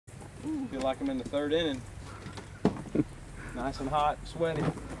Feel like I'm in the third inning. Nice and hot, sweaty.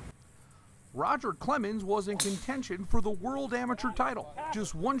 Roger Clemens was in contention for the World Amateur title.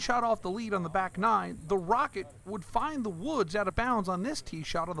 Just one shot off the lead on the back nine, the Rocket would find the woods out of bounds on this tee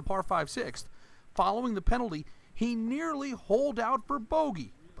shot on the par 5 sixth. Following the penalty, he nearly holed out for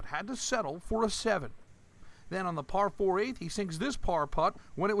bogey, but had to settle for a 7. Then on the par 4 8th, he sinks this par putt.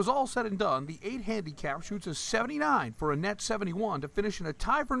 When it was all said and done, the 8 handicap shoots a 79 for a net 71 to finish in a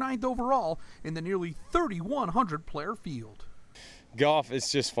tie for 9th overall in the nearly 3,100 player field. Golf,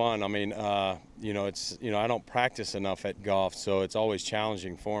 it's just fun. I mean, I don't practice enough at golf, so it's always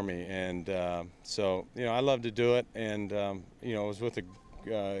challenging for me. And so, I love to do it. And, I was with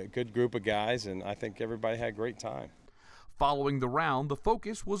a good group of guys, and I think everybody had a great time. Following the round, the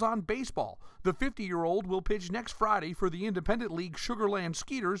focus was on baseball. The 50-year-old will pitch next Friday for the Independent League Sugarland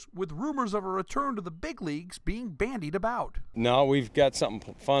Skeeters, with rumors of a return to the big leagues being bandied about. No, we've got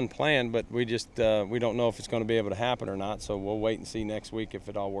something fun planned, but we just we don't know if it's going to be able to happen or not, so we'll wait and see next week if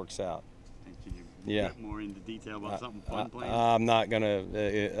it all works out. Can you get more into detail about something fun planned? I'm not going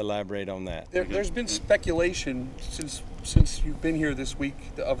to elaborate on that. There's been speculation since you've been here this week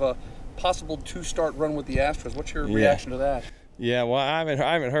of a possible 2-start run with the Astros. What's your reaction to that? Yeah, well, I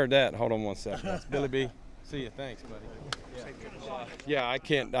haven't heard that. Hold on one second. That's Billy B. See you. Thanks, buddy. Yeah, I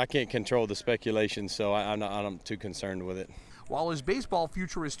can't control the speculation, so I'm too concerned with it. While his baseball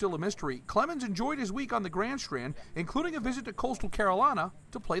future is still a mystery, Clemens enjoyed his week on the Grand Strand, including a visit to Coastal Carolina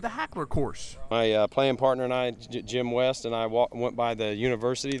to play the Hackler course. My playing partner and I, Jim West, and I went by the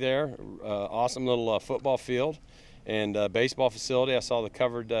university there. Awesome little football field and baseball facility. I saw the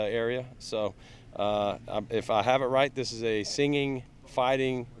covered area. So if I have it right, this is a singing,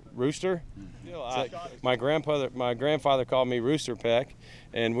 fighting rooster. My grandfather called me Rooster Peck,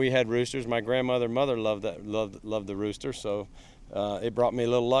 and we had roosters. My mother loved the rooster, so it brought me a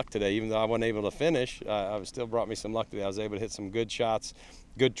little luck today. Even though I wasn't able to finish, it still brought me some luck today. I was able to hit some good shots,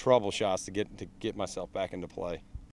 good trouble shots to get myself back into play.